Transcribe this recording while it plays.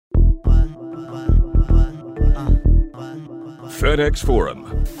FedEx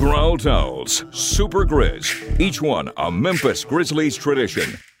Forum, Growl Towels, Super Grizz, each one a Memphis Grizzlies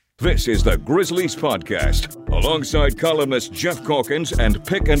tradition. This is the Grizzlies Podcast. Alongside columnist Jeff Calkins and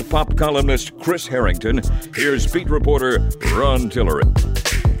pick and pop columnist Chris Harrington, here's beat reporter Ron Tillery.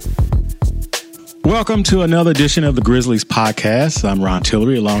 Welcome to another edition of the Grizzlies Podcast. I'm Ron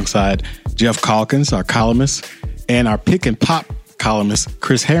Tillery alongside Jeff Calkins, our columnist, and our pick and pop columnist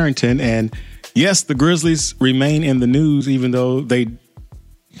Chris Harrington. And yes, the Grizzlies remain in the news even though they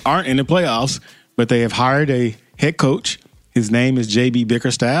aren't in the playoffs, but they have hired a head coach. His name is J.B.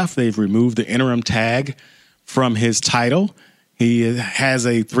 Bickerstaff. They've removed the interim tag from his title. He has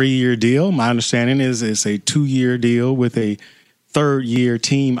a 3-year deal. My understanding is it's a 2-year deal with a third-year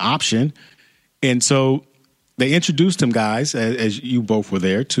team option. And so they introduced him, guys, as you both were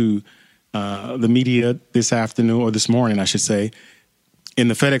there, to the media this afternoon, or this morning, I should say, in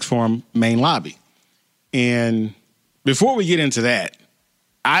the FedEx Forum main lobby. And before we get into that,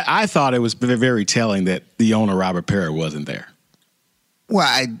 I thought it was very telling that the owner, Robert Pera, wasn't there.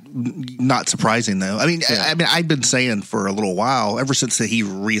 Well, not surprising, though. I mean, I've been saying for a little while, ever since he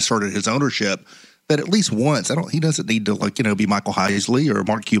reasserted his ownership, that at least once, he doesn't need to, be Michael Heisley or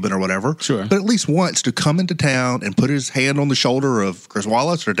Mark Cuban or whatever. Sure. But at least once to come into town and put his hand on the shoulder of Chris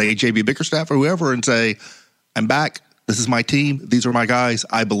Wallace or J.B. Bickerstaff or whoever and say, I'm back. This is my team. These are my guys.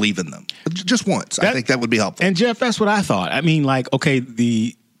 I believe in them. Just once. I think that would be helpful. And, Jeff, that's what I thought. I mean, okay,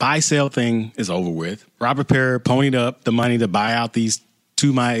 the buy-sell thing is over with. Robert Pera ponied up the money to buy out these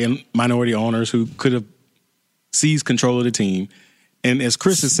two minority owners who could have seized control of the team. And as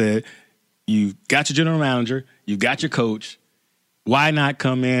Chris has said, you got your general manager, you got your coach. Why not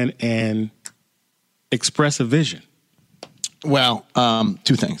come in and express a vision? Well,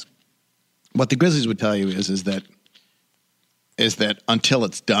 two things. What the Grizzlies would tell you is that until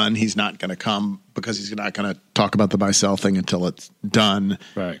it's done, he's not going to come because he's not going to talk about the buy-sell thing until it's done.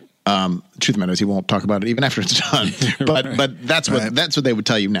 Right. The truth of the matter is he won't talk about it even after it's done. But that's what they would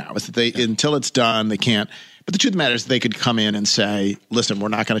tell you now is that until it's done, they can't. But the truth of the matter is they could come in and say, listen, we're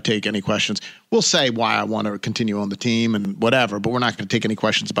not going to take any questions. We'll say why I want to continue on the team and whatever, but we're not going to take any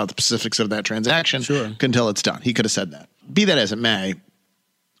questions about the specifics of that transaction until it's done. He could have said that. Be that as it may,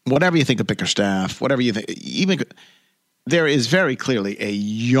 whatever you think of Bickerstaff, whatever you think, there is very clearly a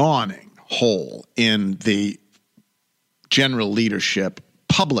yawning hole in the general leadership,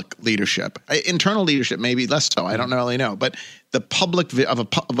 public leadership, internal leadership, maybe less so. I don't really know. But the public of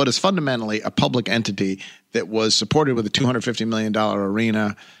what is fundamentally a public entity that was supported with a $250 million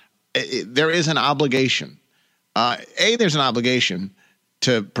arena, there is an obligation. There's an obligation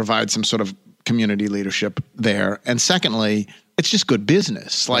to provide some sort of community leadership there. And secondly, it's just good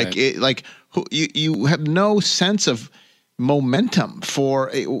business. You have no sense of momentum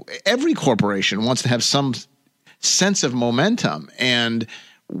for every corporation wants to have some sense of momentum, and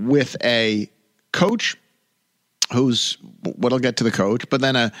with a coach who's what'll get to the coach, but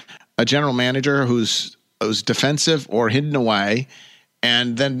then a general manager who's defensive or hidden away,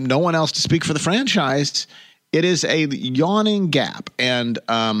 and then no one else to speak for the franchise, it is a yawning gap. And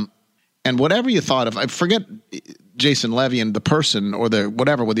whatever you thought of, I forget Jason Levy and the person or the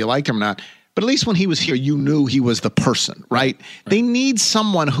whatever, whether you liked him or not. But at least when he was here, you knew he was the person, right? They need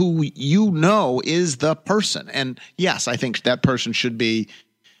someone who is the person. And yes, I think that person should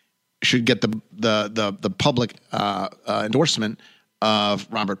get the public endorsement of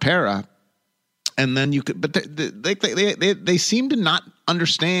Robert Pera. And then you could, but they seem to not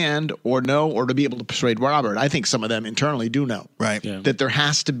understand or know or to be able to persuade Robert. I think some of them internally do know, right? Yeah. That there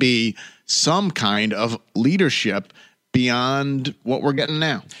has to be some kind of leadership beyond what we're getting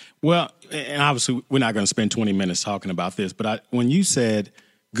now. Well, and obviously we're not going to spend 20 minutes talking about this, but when you said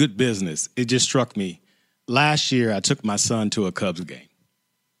good business, it just struck me. Last year, I took my son to a Cubs game,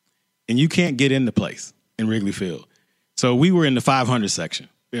 and you can't get in the place in Wrigley Field. So we were in the 500 section.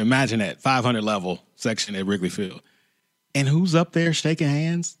 Imagine that, 500 level section at Wrigley Field. And who's up there shaking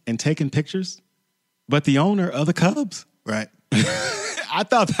hands and taking pictures? But the owner of the Cubs. Right. I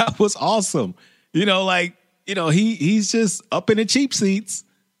thought that was awesome. He's just up in the cheap seats,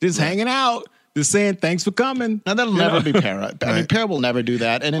 just hanging out, just saying thanks for coming. Now, that'll never be Pera. I mean, Pera will never do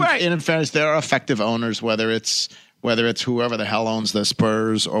that. And in fairness, there are effective owners, whether it's whoever the hell owns the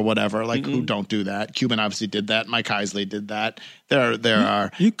Spurs or whatever, who don't do that. Cuban obviously did that. Mike Heisley did that.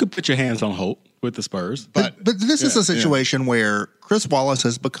 You could put your hands on Holt with the Spurs. But this is a situation where Chris Wallace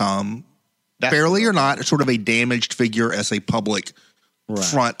has become, fairly or not, sort of a damaged figure as a public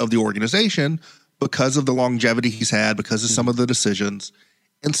front of the organization because of the longevity he's had, because of some of the decisions.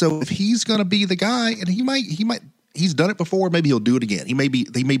 And so if he's going to be the guy, and he might, he's done it before, maybe he'll do it again. He may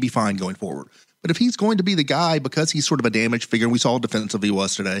be fine going forward. But if he's going to be the guy, because he's sort of a damaged figure, and we saw how defensive he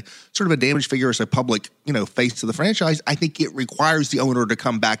was today, sort of a damaged figure as a public, face of the franchise, I think it requires the owner to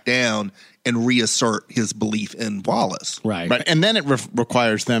come back down and reassert his belief in Wallace. Right. And then it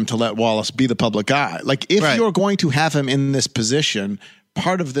requires them to let Wallace be the public guy. Like, if you're going to have him in this position,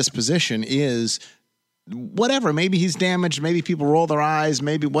 part of this position is whatever. Maybe he's damaged. Maybe people roll their eyes.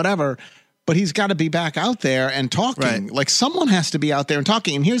 Maybe whatever. But he's got to be back out there and talking. Right. Like, someone has to be out there and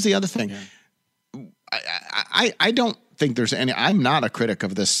talking. And here's the other thing. Yeah. I don't think there's any. I'm not a critic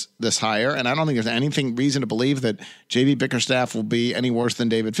of this hire, and I don't think there's anything reason to believe that J.B. Bickerstaff will be any worse than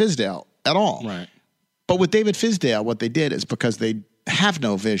David Fizdale at all. Right. But with David Fizdale, what they did is because they have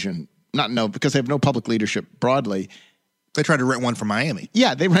no vision, because they have no public leadership broadly. They tried to rent one from Miami.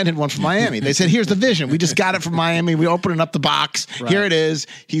 Yeah, they rented one from Miami. They said, "Here's the vision. We just got it from Miami. We're opening up the box. Right. Here it is.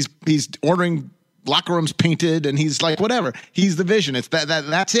 He's ordering locker rooms painted, and he's like, whatever. He's the vision. It's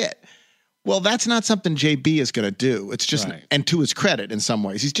that's it." Well, that's not something JB is going to do. It's just, and to his credit in some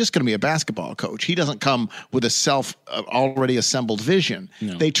ways, he's just going to be a basketball coach. He doesn't come with a already assembled vision.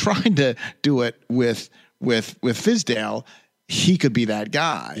 No. They tried to do it with Fizdale. He could be that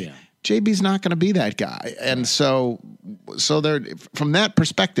guy. Yeah. JB's not going to be that guy. And so they're, from that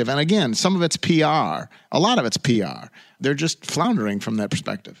perspective, and again, some of it's PR, a lot of it's PR. They're just floundering from that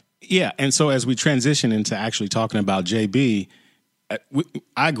perspective. Yeah. And so as we transition into actually talking about JB,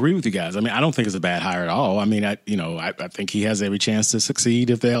 I agree with you guys. I mean, I don't think it's a bad hire at all. I mean, I think he has every chance to succeed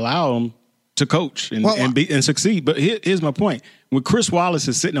if they allow him to coach and succeed. But here's my point. When Chris Wallace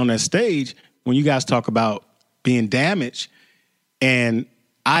is sitting on that stage, when you guys talk about being damaged, and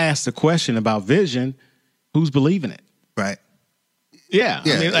I asked the question about vision, who's believing it? Right. Yeah.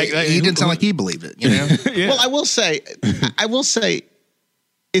 I mean, he didn't sound like he believed it. Yeah. Well, I will say,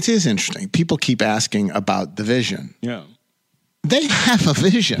 it is interesting. People keep asking about the vision. Yeah. They have a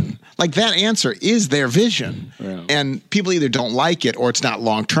vision. Like, that answer is their vision. Yeah. And people either don't like it, or it's not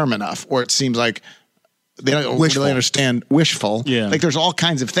long-term enough, or it seems like they don't really understand. Wishful. Yeah. Like, there's all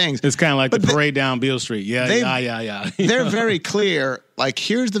kinds of things. It's kind of like the parade down Beale Street. Yeah. They're very clear. Like,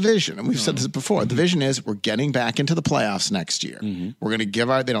 here's the vision. And we've said this before. The vision is we're getting back into the playoffs next year. Mm-hmm. We're going to give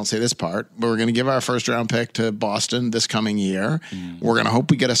they don't say this part, but we're going to give our first-round pick to Boston this coming year. Mm-hmm. We're going to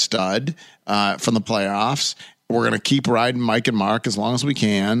hope we get a stud from the playoffs. We're going to keep riding Mike and Mark as long as we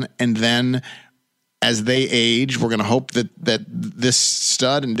can. And then as they age, we're going to hope that this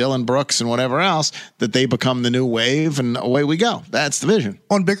stud and Dylan Brooks and whatever else, that they become the new wave, and away we go. That's the vision.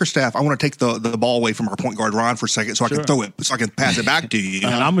 On Bickerstaff, I want to take the ball away from our point guard, Ron, for a second, so I can throw it, so I can pass it back to you.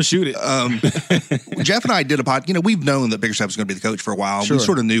 And I'm going to shoot it. Jeff and I did a pod. We've known that Bickerstaff was going to be the coach for a while. Sure. We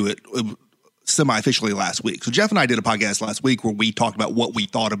sort of knew it semi-officially last week. So Jeff and I did a podcast last week where we talked about what we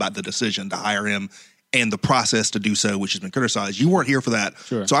thought about the decision to hire him and the process to do so, which has been criticized. You weren't here for that.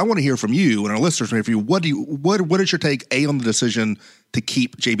 Sure. So I want to hear from you, and our listeners want to hear from you. What is your take, A, on the decision to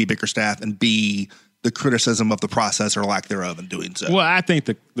keep J.B. Bickerstaff, and B, the criticism of the process or lack thereof in doing so? Well, I think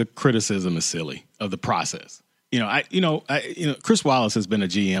the criticism is silly of the process. Chris Wallace has been a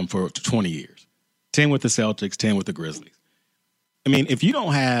GM for 20 years, 10 with the Celtics, 10 with the Grizzlies. I mean, if you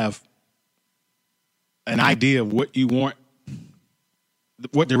don't have an idea of what you want,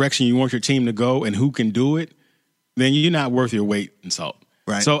 what direction you want your team to go and who can do it, then you're not worth your weight in salt.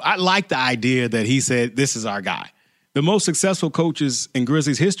 Right. So I like the idea that he said, this is our guy. The most successful coaches in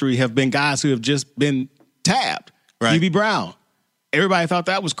Grizzlies history have been guys who have just been tabbed. Right. Hubie Brown. Everybody thought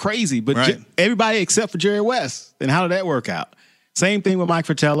that was crazy, but everybody except for Jerry West. And how did that work out? Same thing with Mike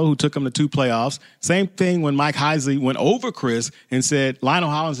Fratello, who took him to 2 playoffs. Same thing when Mike Heisley went over Chris and said,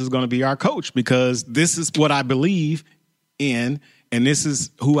 Lionel Hollins is going to be our coach because this is what I believe in, and this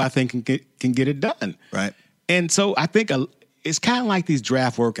is who I think can get it done. Right. And so I think it's kind of like these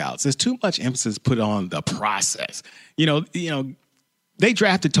draft workouts. There's too much emphasis put on the process. They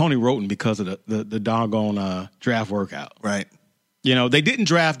drafted Tony Roten because of the doggone draft workout. Right. They didn't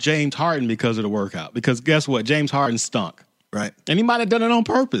draft James Harden because of the workout, because guess what? James Harden stunk. Right. And he might have done it on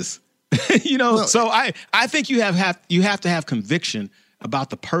purpose. So I think you have to have conviction about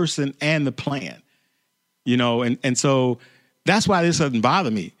the person and the plan. And so that's why this doesn't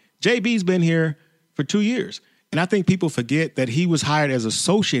bother me. JB's been here for 2 years. And I think people forget that he was hired as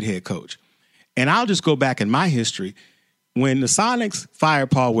associate head coach. And I'll just go back in my history. When the Sonics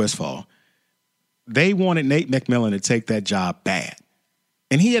fired Paul Westphal, they wanted Nate McMillan to take that job bad.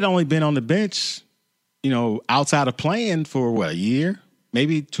 And he had only been on the bench, outside of playing for a year,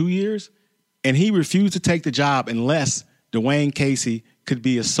 maybe 2 years. And he refused to take the job unless Dwayne Casey could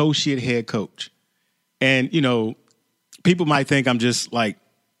be associate head coach. And, people might think I'm just like,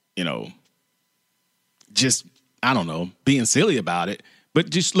 I don't know, being silly about it. But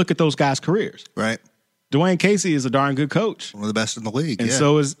just look at those guys' careers. Right. Dwayne Casey is a darn good coach. One of the best in the league. And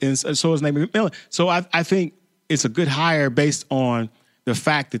so is Nate McMillan. So I think it's a good hire based on the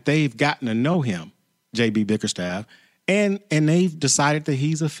fact that they've gotten to know him, JB Bickerstaff, and they've decided that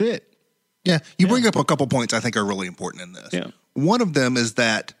he's a fit. Yeah. You bring up a couple points I think are really important in this. Yeah. One of them is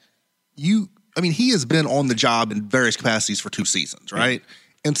that he has been on the job in various capacities for 2 seasons, right? Yeah.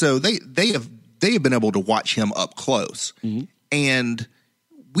 And so they have been able to watch him up close. Mm-hmm. And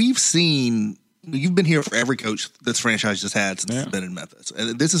we've seen, you've been here for every coach this franchise has had since it's been in Memphis.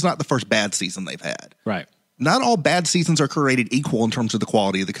 And this is not the first bad season they've had. Right. Not all bad seasons are created equal in terms of the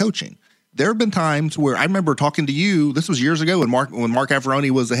quality of the coaching. There have been times where I remember talking to you, this was years ago when Mark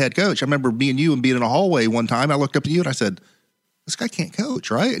Averoni was the head coach. I remember me and you and being in a hallway one time. I looked up at you and I said, this guy can't coach,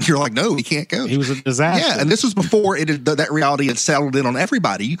 right? And you're like, no, he can't coach. He was a disaster. Yeah, and this was before that reality had settled in on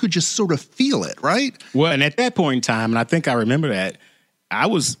everybody. You could just sort of feel it, right? Well, and at that point in time, and I think I remember that, I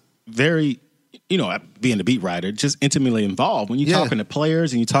was very, being a beat writer, just intimately involved. When you're talking to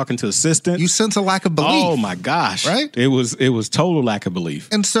players and you're talking to assistants. You sense a lack of belief. Oh, my gosh. Right? It was total lack of belief.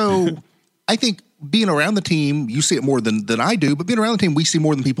 And so I think being around the team, you see it more than I do, but being around the team, we see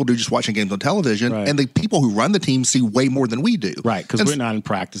more than people do just watching games on television. Right. And the people who run the team see way more than we do. Right, because we're not in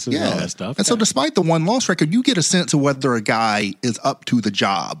practices and all that stuff. And so despite the 1-loss record, you get a sense of whether a guy is up to the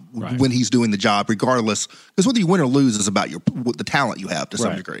job when he's doing the job, regardless. Because whether you win or lose is about the talent you have to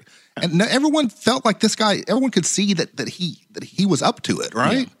some degree. And everyone felt like this guy, everyone could see that he was up to it,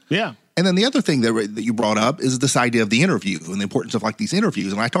 right? Yeah. And then the other thing that you brought up is this idea of the interview and the importance of like these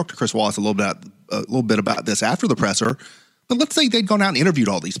interviews. And I talked to Chris Wallace a little bit about this after the presser. But let's say they'd gone out and interviewed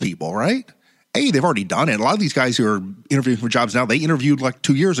all these people, right? They've already done it. A lot of these guys who are interviewing for jobs now, they interviewed like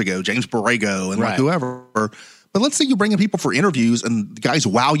 2 years ago, James Borrego and like whoever. But let's say you bring in people for interviews and the guys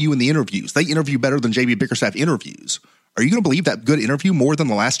wow you in the interviews. They interview better than JB Bickerstaff interviews. Are you going to believe that good interview more than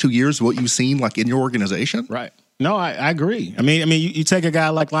the last 2 years, what you've seen like in your organization? Right. No, I agree. I mean, you take a guy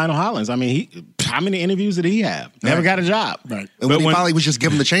like Lionel Hollins. I mean, how many interviews did he have? Never got a job. Right. And when he finally was just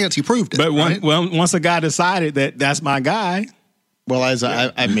given the chance, he proved it. But once a guy decided that's my guy. Well, as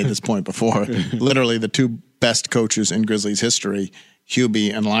I've made this point before, literally the 2 best coaches in Grizzlies history,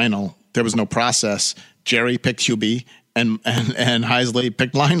 Hubie and Lionel, there was no process. Jerry picked Hubie and Heisley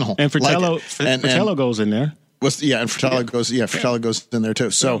picked Lionel. And Fratello goes in there. Fratello goes in there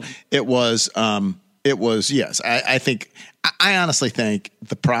too. So it was yes. I honestly think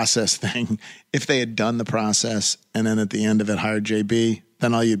the process thing, if they had done the process and then at the end of it hired JB,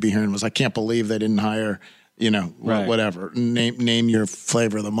 then all you'd be hearing was, I can't believe they didn't hire, whatever, name your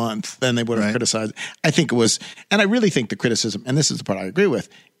flavor of the month. Then they would have criticized. I think it was, and I really think the criticism, and this is the part I agree with,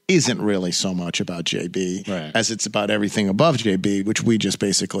 isn't really so much about JB as it's about everything above JB, which we just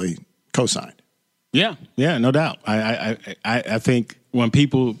basically co-signed. Yeah, no doubt. I think when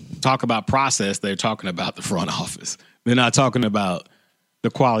people talk about process, they're talking about the front office. They're not talking about the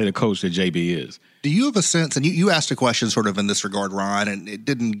quality of coach that JB is. Do you have a sense, and you asked a question sort of in this regard, Ron, and it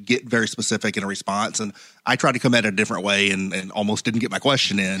didn't get very specific in a response, and I tried to come at it a different way and almost didn't get my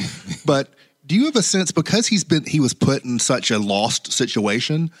question in. But do you have a sense, because he was put in such a lost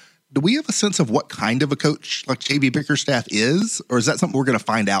situation, do we have a sense of what kind of a coach like JB Bickerstaff is, or is that something we're going to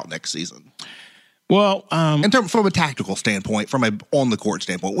find out next season? Well, from a tactical standpoint, from a on the court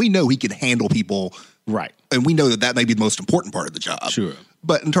standpoint, we know he can handle people, right? And we know that may be the most important part of the job. Sure.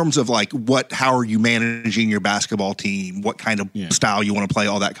 But in terms of like how are you managing your basketball team? What kind of style you want to play?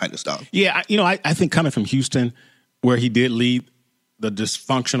 All that kind of stuff. Yeah, I think coming from Houston, where he did lead the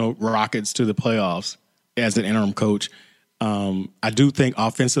dysfunctional Rockets to the playoffs as an interim coach, I do think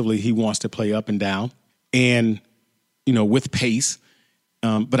offensively he wants to play up and down, and with pace.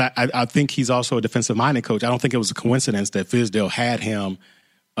 But I think he's also a defensive-minded coach. I don't think it was a coincidence that Fizdale had him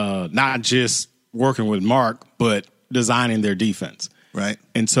not just working with Mark, but designing their defense. Right.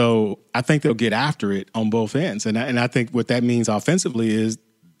 And so I think they'll get after it on both ends. And I think what that means offensively is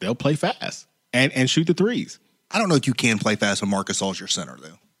they'll play fast and shoot the threes. I don't know if you can play fast when Marc Gasol's your center,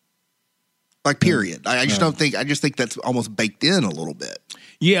 though. Like, period. I just don't think – I just think that's almost baked in a little bit.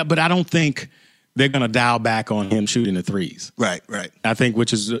 Yeah, but I don't think – they're going to dial back on him shooting the threes. Right. I think,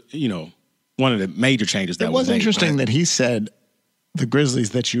 which is, one of the major changes that was made. It was interesting that he said the Grizzlies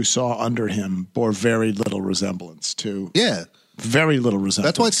that you saw under him bore very little resemblance to. Yeah. Very little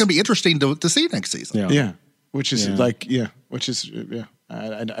resemblance. That's why it's going to be interesting to see next season. Yeah. Which is I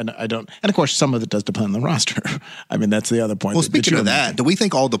don't. And of course, some of it does depend on the roster. I mean, that's the other point. Well, speaking of that, do we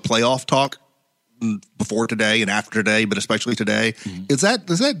think all the playoff talk before today and after today, but especially today. Mm-hmm. Does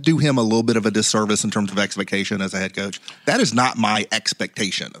that do him a little bit of a disservice in terms of expectation as a head coach? That is not my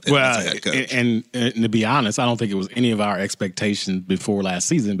expectation of him as a head coach. And to be honest, I don't think it was any of our expectations before last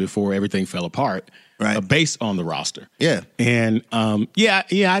season, before everything fell apart, based on the roster. Yeah. And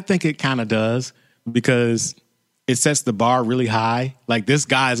I think it kind of does, because it sets the bar really high. Like, this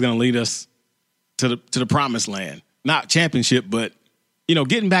guy is going to lead us to the promised land. Not championship, but,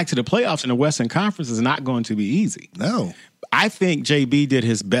 getting back to the playoffs in the Western Conference is not going to be easy. No. I think JB did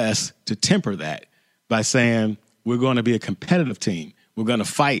his best to temper that by saying, we're going to be a competitive team. We're going to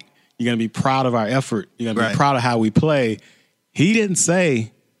fight. You're going to be proud of our effort. You're going to be proud of how we play. He didn't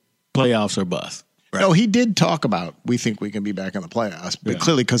say playoffs or bust. Right. No, he did talk about, we think we can be back in the playoffs, but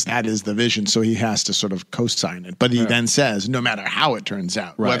clearly because that is the vision, so he has to sort of co-sign it. But he then says, no matter how it turns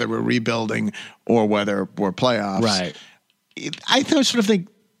out, whether we're rebuilding or whether we're playoffs, I sort of think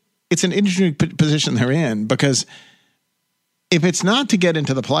it's an interesting position they're in, because if it's not to get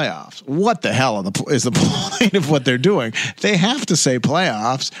into the playoffs, what the hell is the point of what they're doing? They have to say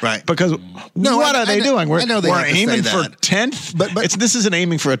playoffs, right? Because what are they doing? We're aiming for 10th, but this isn't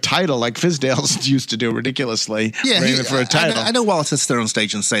aiming for a title like Fizdale's used to do ridiculously. Yeah, we're aiming for a title. I know Wallace sits there on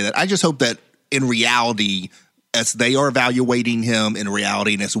stage and say that. I just hope that in reality, as they are evaluating him in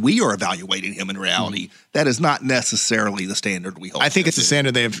reality, and as we are evaluating him in reality, that is not necessarily the standard we hold. I think it's the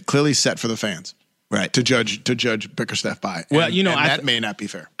standard they have clearly set for the fans. Right. To judge Bickerstaff by. Well, that may not be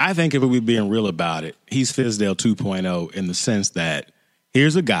fair. I think if we're being real about it, he's Fizdale 2.0 in the sense that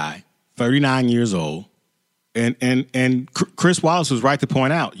here's a guy, 39 years old, and Chris Wallace was right to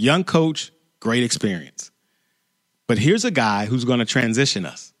point out, young coach, great experience. But here's a guy who's going to transition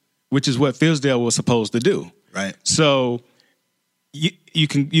us, which is what Fizdale was supposed to do. Right. So you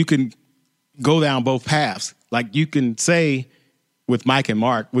can go down both paths. Like, you can say with Mike and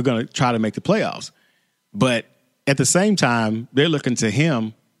Mark, we're going to try to make the playoffs. But at the same time, they're looking to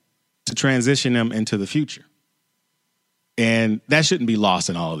him to transition them into the future. And that shouldn't be lost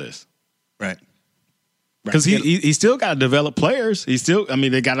in all of this. Right. Because he still got to develop players.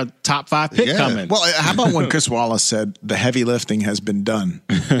 They got a top 5 pick coming. Well, how about when Chris Wallace said the heavy lifting has been done?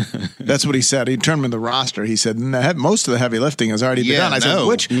 That's what he said. He turned to the roster. He said, most of the heavy lifting has already been done. I said,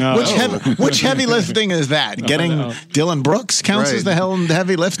 which heavy lifting is that? Getting Dylan Brooks counts as the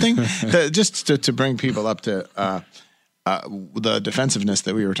heavy lifting? Just to bring people up to the defensiveness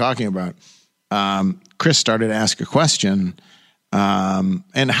that we were talking about, Chris started to ask a question.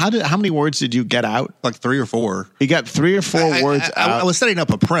 And how many words did you get out? Like 3 or 4. He got 3 or 4 words out. I was setting up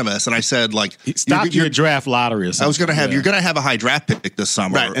a premise, and I said, like, stop your draft lottery or something. I was going to have, you're going to have a high draft pick this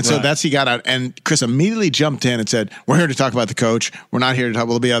summer. Right. And so he got out, and Chris immediately jumped in and said, we're here to talk about the coach. We're not here to talk,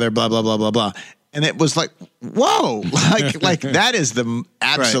 we'll be other, blah, blah, blah, blah, blah. And it was like, whoa, like that is the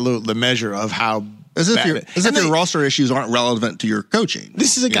absolute the measure of how As if your roster issues aren't relevant to your coaching.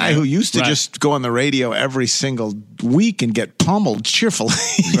 This is a guy who used to just go on the radio every single week and get pummeled cheerfully.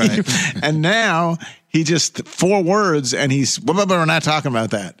 Right. And now he just 4 words and we're not talking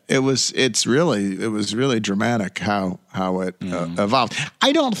about that. It was really dramatic how it evolved.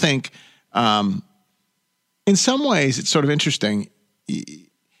 I don't think, in some ways it's sort of interesting.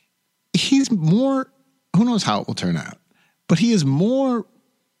 He's more, who knows how it will turn out, but he is more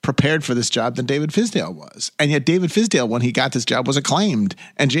prepared for this job than David Fizdale was. And yet David Fizdale, when he got this job, was acclaimed.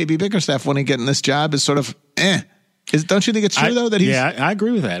 And J.B. Bickerstaff, when he getting this job, is sort of, Don't you think it's true, though, that he's... Yeah, I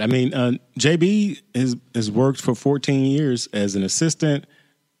agree with that. I mean, J.B. has worked for 14 years as an assistant,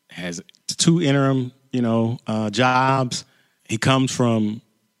 has 2 interim, jobs. He comes from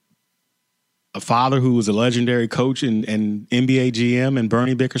a father who was a legendary coach and NBA GM and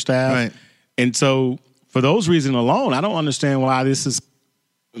Bernie Bickerstaff. Right. And so for those reasons alone, I don't understand why this is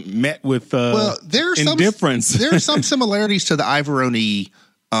met with indifference. There are some similarities to the Ivoroni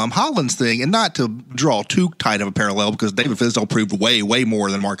Hollins thing, and not to draw too tight of a parallel because David Fizdale proved way, way more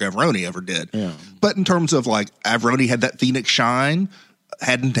than Mark Ivoroni ever did. Yeah. But in terms of like Ivoroni had that Phoenix shine,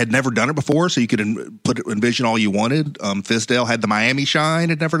 had never done it before, so you could envision all you wanted. Fizdale had the Miami shine,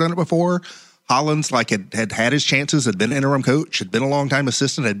 had never done it before. Hollins had his chances, had been interim coach, had been a long-time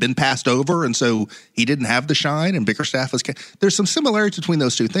assistant, had been passed over, and so he didn't have the shine, and Bickerstaff was... There's some similarities between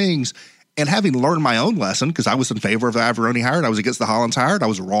those two things, and having learned my own lesson, because I was in favor of the Ivoroni hire, I was against the Hollins hire, I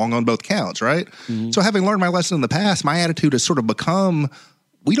was wrong on both counts, right? Mm-hmm. So having learned my lesson in the past, my attitude has sort of become...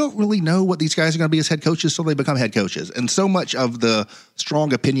 We don't really know what these guys are going to be as head coaches till they become head coaches. And so much of the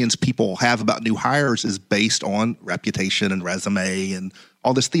strong opinions people have about new hires is based on reputation and resume and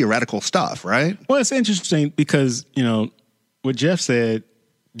all this theoretical stuff, right? Well, it's interesting because, what Jeff said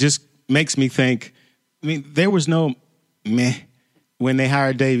just makes me think, there was no meh when they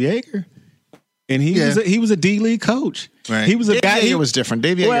hired Dave Yeager. And he was a D-League coach. Right. He was a guy. It was different.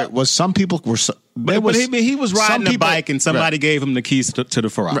 Dave Yeager was. Some people were. He was riding a bike, and somebody gave him the keys to the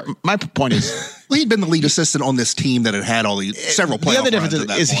Ferrari. My point is, he'd been the lead assistant on this team that had all these several playoff runs. The other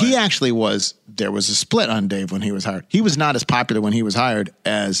difference is he actually was. There was a split on Dave when he was hired. He was not as popular when he was hired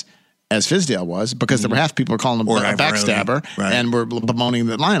as Fizdale was, because there were half the people were calling him a backstabber, and were bemoaning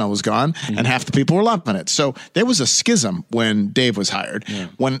that Lionel was gone, and half the people were loving it. So there was a schism when Dave was hired. Yeah.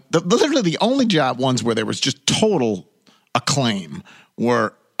 When literally the only job ones where there was just total acclaim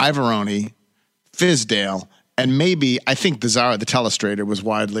were Ivaroni, Fizdale, and maybe I think the Czar, the telestrator, was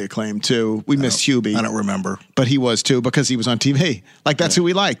widely acclaimed too. We missed Hubie. I don't remember, but he was too, because he was on TV. Like that's who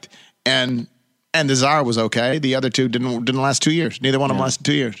we liked, and the Czar was okay. The other two didn't last 2 years. Neither one of them lasted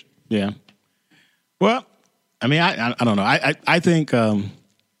 2 years. Yeah. Well, I mean, I don't know. I think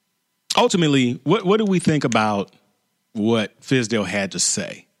ultimately, what do we think about what Fizdale had to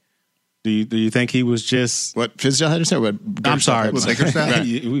say? Do you think he was just what Fizdale had to say? I'm sorry, Bickerstaff.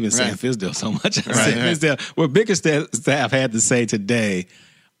 We've been saying Fizdale so much. Fizdale, what Bickerstaff had to say today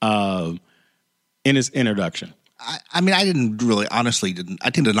in his introduction. I mean, I didn't really, honestly, I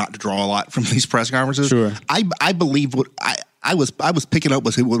tended not to draw a lot from these press conferences. Sure. I believe what I was picking up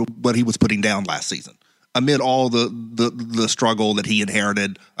was what he was putting down last season amid all the struggle that he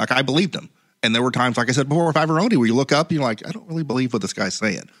inherited. Like, I believed him. And there were times, like I said before, with Ivaroni, where you look up and you're like, I don't really believe what this guy's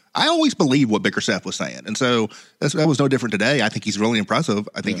saying. I always believed what Bickerstaff was saying. And so that was no different today. I think he's really impressive.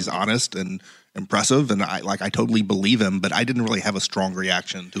 I think he's honest and impressive. And I totally believe him, but I didn't really have a strong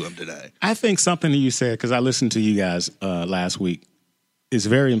reaction to him today. I think something that you said, because I listened to you guys last week, is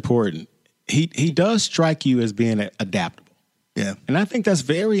very important. He does strike you as being adaptable. Yeah. And I think that's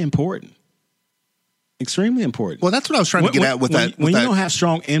very important. Extremely important. Well, that's what I was trying to get at with that. When you don't have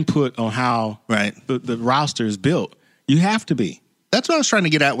strong input on how the roster is built, you have to be. That's what I was trying to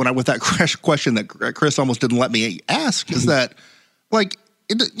get at with that question that Chris almost didn't let me ask. Is that, like,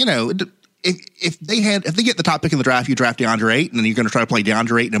 if they get the top pick in the draft, you draft DeAndre Ayton, and then you're going to try to play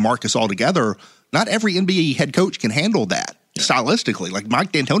DeAndre Ayton and Marcus all together. Not every NBA head coach can handle that stylistically. Like,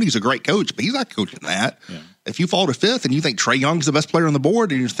 Mike D'Antoni's a great coach, but he's not coaching that. Yeah. If you fall to fifth and you think Trae Young's the best player on the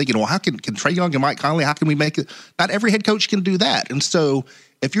board, and you're thinking, well, how can Trae Young and Mike Conley, how can we make it? Not every head coach can do that. And so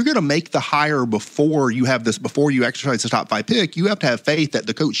if you're going to make the hire before you exercise the top 5 pick, you have to have faith that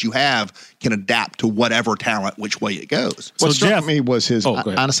the coach you have can adapt to whatever talent, which way it goes. What struck me was his,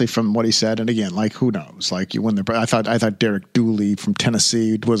 honestly, from what he said, and again, like, who knows? Like, I thought Derek Dooley from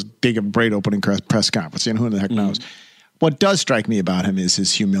Tennessee was big a great opening press conference, and who the heck knows? What does strike me about him is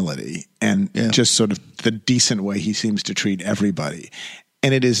his humility and just sort of the decent way he seems to treat everybody.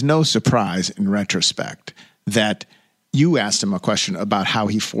 And it is no surprise in retrospect that you asked him a question about how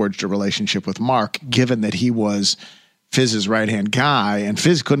he forged a relationship with Mark, given that he was Fizz's right-hand guy, and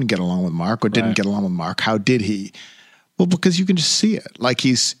Fizz couldn't get along with Mark or didn't get along with Mark. How did he? Well, because you can just see it. Like,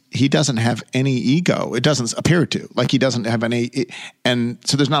 he doesn't have any ego. It doesn't appear to. Like, he doesn't have any, and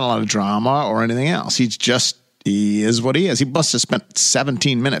so there's not a lot of drama or anything else. He is what he is. He must have spent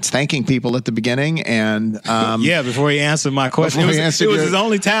 17 minutes thanking people at the beginning, and before he answered my question, it was his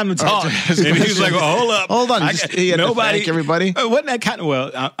only time to talk, and he was like, well, "Hold on, he had to thank everybody." Wasn't that kind of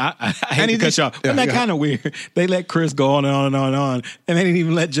I hate to cut you off. Wasn't that kind of weird? They let Chris go on and on and on and on, and they didn't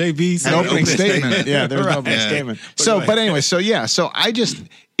even let JB say an opening statement. Yeah, there was no opening statement. But anyway,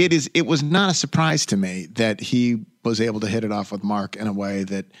 it was not a surprise to me that he was able to hit it off with Mark in a way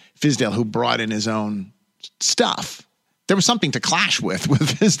that Fizdale, who brought in his own stuff, there was something to clash with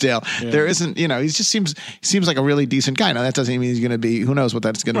Fizdale. Yeah. There isn't, he just seems like a really decent guy. Now, that doesn't mean he's going to be, who knows what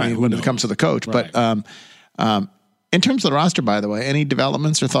that's going to be when it comes to the coach. Right. But in terms of the roster, by the way, any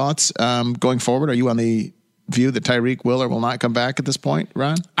developments or thoughts going forward? Are you on the view that Tyreek will or will not come back at this point,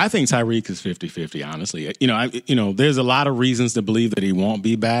 Ron? I think Tyreek is 50-50, honestly. There's a lot of reasons to believe that he won't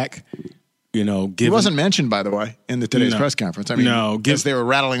be back. He wasn't mentioned, by the way, in today's press conference. I mean, because they were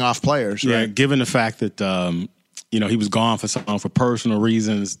rattling off players. Yeah, right? Given the fact that he was gone for personal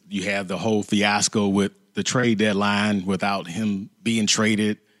reasons. You have the whole fiasco with the trade deadline without him being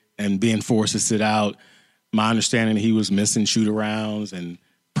traded and being forced to sit out. My understanding, he was missing shoot-arounds and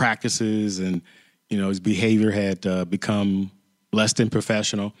practices, and his behavior had become less than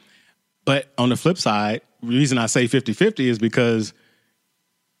professional. But on the flip side, the reason I say 50-50 is because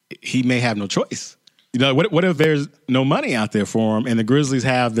he may have no choice. What if there's no money out there for him and the Grizzlies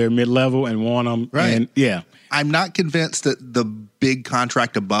have their mid-level and want them? Right. And, I'm not convinced that the big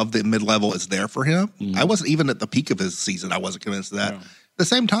contract above the mid-level is there for him. Mm-hmm. I wasn't even at the peak of his season. I wasn't convinced of that. No. At the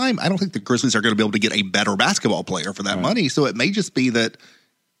same time, I don't think the Grizzlies are going to be able to get a better basketball player for that money. So it may just be that,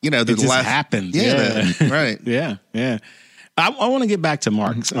 it just happens. Yeah. Right. Yeah. I want to get back to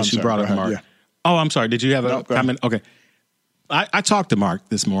Mark since you brought up Mark. Yeah. Oh, I'm sorry. Did you have a comment? Okay. I talked to Mark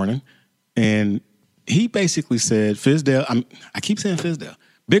this morning, and he basically said Fizdale, I keep saying Fizdale,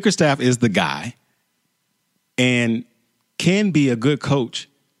 Bickerstaff is the guy and can be a good coach,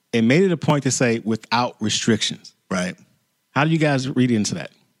 and made it a point to say without restrictions. Right. How do you guys read into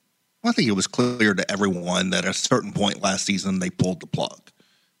that? Well, I think it was clear to everyone that at a certain point last season they pulled the plug.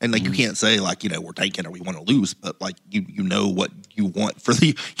 And like you can't say like, we're taking or we want to lose, but like you know what you want for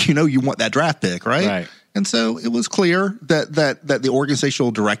you want that draft pick, right? Right. And so it was clear that the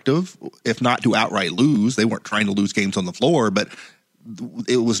organizational directive, if not to outright lose, they weren't trying to lose games on the floor, but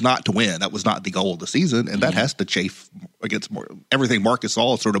it was not to win. That was not the goal of the season, and that has to chafe against everything Marc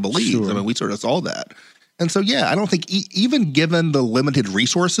Gasol sort of believes. Sure. I mean, we sort of saw that. And so, I don't think even given the limited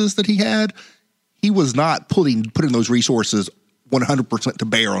resources that he had, he was not putting those resources 100% to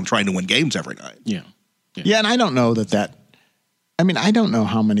bear on trying to win games every night. Yeah, and I don't know that. I mean, I don't know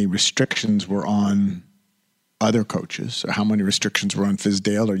how many restrictions were on other coaches or how many restrictions were on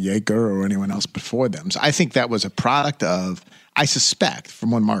Fizdale or Yeager or anyone else before them. So I think that was a product of, I suspect from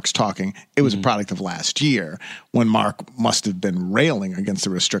when Mark's talking, it was a product of last year when Mark must have been railing against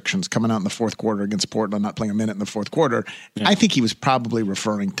the restrictions coming out in the fourth quarter against Portland, not playing a minute in the fourth quarter. Yeah. I think he was probably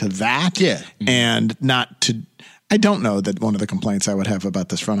referring to that and not to, I don't know that one of the complaints I would have about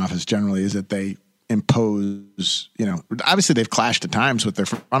this front office generally is that they impose, obviously they've clashed at times with their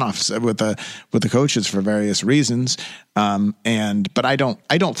front office, with the coaches for various reasons. But I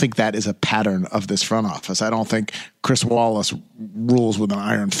don't think that is a pattern of this front office. I don't think Chris Wallace rules with an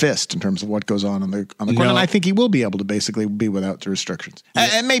iron fist in terms of what goes on the court. No. And I think he will be able to basically be without the restrictions.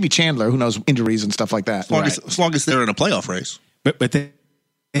 Yeah. And maybe Chandler, who knows, injuries and stuff like that. As long as they're in a playoff race. But they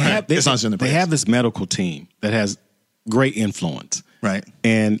have this medical team that has great influence. Right.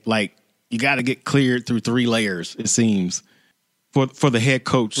 And like, you got to get cleared through 3 layers, it seems, for the head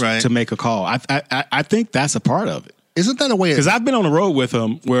coach to make a call. I think that's a part of it. Isn't that a way? Because I've been on the road with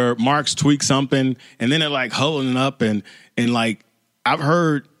him where Mark's tweaked something, and then they're like holding it up, and like I've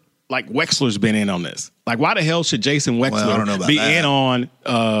heard like Wexler's been in on this. Like, why the hell should Jason Wexler be in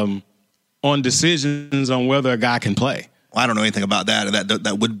on decisions on whether a guy can play? I don't know anything about that, and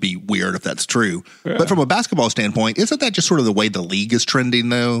that would be weird if that's true. Yeah. But from a basketball standpoint, isn't that just sort of the way the league is trending,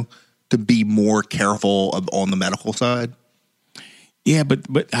 though? To be more careful on the medical side? Yeah,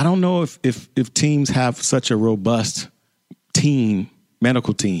 but I don't know if teams have such a robust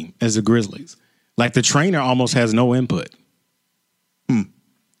medical team as the Grizzlies. Like the trainer almost has no input.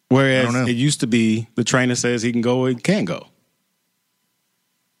 Whereas it used to be the trainer says he can go, he can't go.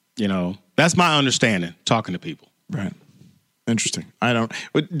 That's my understanding talking to people. Right. Interesting. I don't.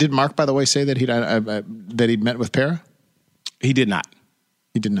 Did Mark, by the way, say that he'd met with Pera? He did not.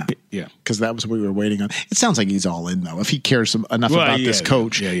 He did not. Yeah. Because that was what we were waiting on. It sounds like he's all in, though. If he cares enough about this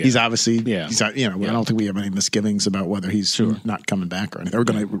coach, he's obviously, I don't think we have any misgivings about whether he's not coming back or anything. We're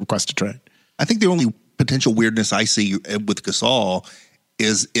going to request a trade. I think the only potential weirdness I see with Gasol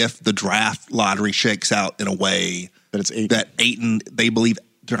is if the draft lottery shakes out in a way that Ayton, they believe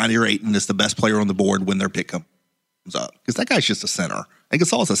DeAndre Ayton is the best player on the board when their pick comes up. Because that guy's just a center. And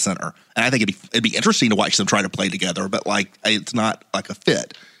Gasol's a center. And I think it'd be interesting to watch them try to play together, but like it's not like a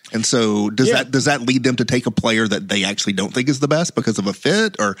fit. And so does that lead them to take a player that they actually don't think is the best because of a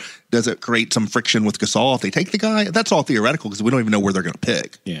fit? Or does it create some friction with Gasol if they take the guy? That's all theoretical because we don't even know where they're going to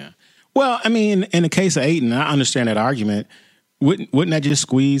pick. Yeah. Well, I mean, in the case of Ayton, I understand that argument. Wouldn't that just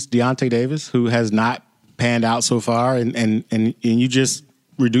squeeze Deontay Davis, who has not panned out so far, and you just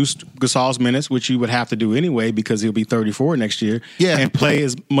reduced Gasol's minutes, which you would have to do anyway because he'll be 34 next year, and play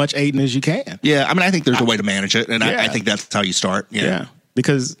as much Ayton as you can. Yeah, I mean, I think there's a way to manage it, and I think that's how you start. Yeah,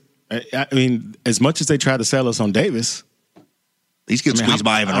 because, I mean, as much as they try to sell us on Davis, he's getting squeezed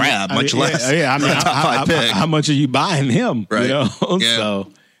by Ivan Rabb, much less. Yeah, I mean, top 5 pick. How much are you buying him? Right. Yeah.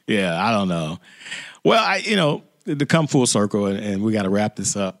 So, I don't know. Well, to come full circle, and we got to wrap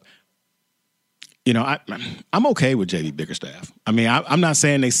this up. I'm okay with J.B. Bickerstaff. I mean, I'm not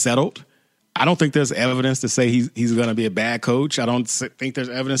saying they settled. I don't think there's evidence to say he's going to be a bad coach. I don't think there's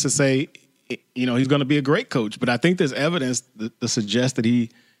evidence to say, he's going to be a great coach. But I think there's evidence to suggest that he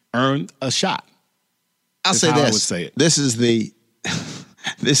earned a shot. I'll say this. I would say it. This is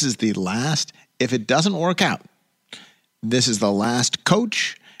the last. If it doesn't work out, this is the last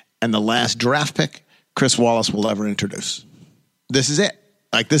coach and the last draft pick Chris Wallace will ever introduce. This is it.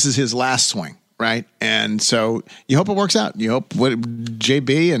 Like, this is his last swing. Right. And so you hope it works out. You hope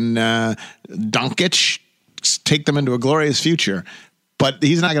JB and Doncic take them into a glorious future. But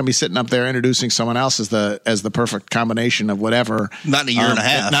he's not going to be sitting up there introducing someone else as the perfect combination of whatever. Not in a year and a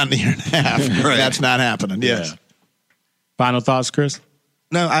half. Not in a year and a half. Right. That's not happening. Yes. Yeah. Final thoughts, Chris?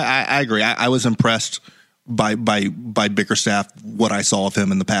 No, I agree. I was impressed by Bickerstaff, what I saw of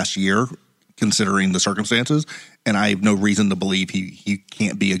him in the past year, considering the circumstances, and I have no reason to believe he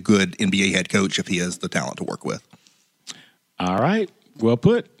can't be a good NBA head coach if he has the talent to work with. All right. Well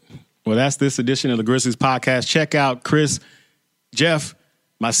put. Well, that's this edition of the Grizzlies podcast. Check out Chris, Jeff,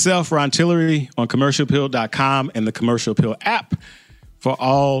 myself, Ron Tillery on commercialappeal.com and the Commercial Appeal app for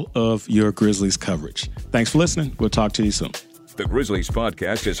all of your Grizzlies coverage. Thanks for listening. We'll talk to you soon. The Grizzlies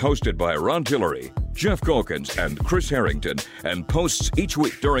podcast is hosted by Ron Tillery, Jeff Calkins, and Chris Harrington, and posts each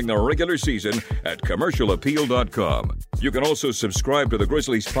week during the regular season at commercialappeal.com. You can also subscribe to the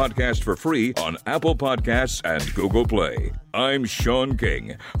Grizzlies podcast for free on Apple Podcasts and Google Play. I'm Sean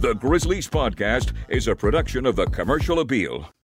King. The Grizzlies podcast is a production of the Commercial Appeal.